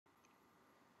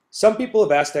Some people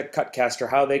have asked at Cutcaster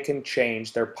how they can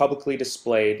change their publicly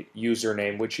displayed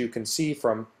username, which you can see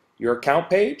from your account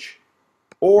page,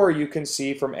 or you can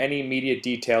see from any media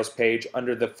details page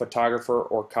under the photographer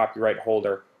or copyright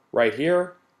holder right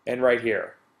here and right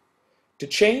here. To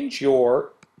change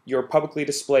your publicly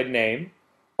displayed name,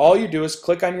 all you do is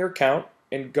click on your account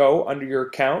and go under your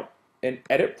account and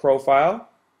edit profile,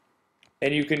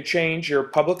 and you can change your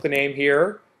public name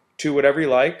here to whatever you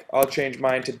like. I'll change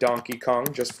mine to Donkey Kong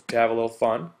just to have a little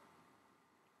fun.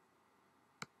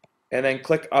 And then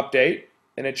click update,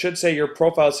 and it should say your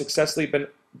profile has successfully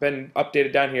been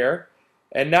updated down here.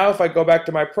 And now if I go back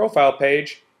to my profile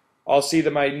page, I'll see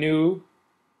that my new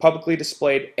publicly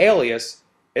displayed alias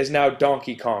is now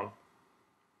Donkey Kong.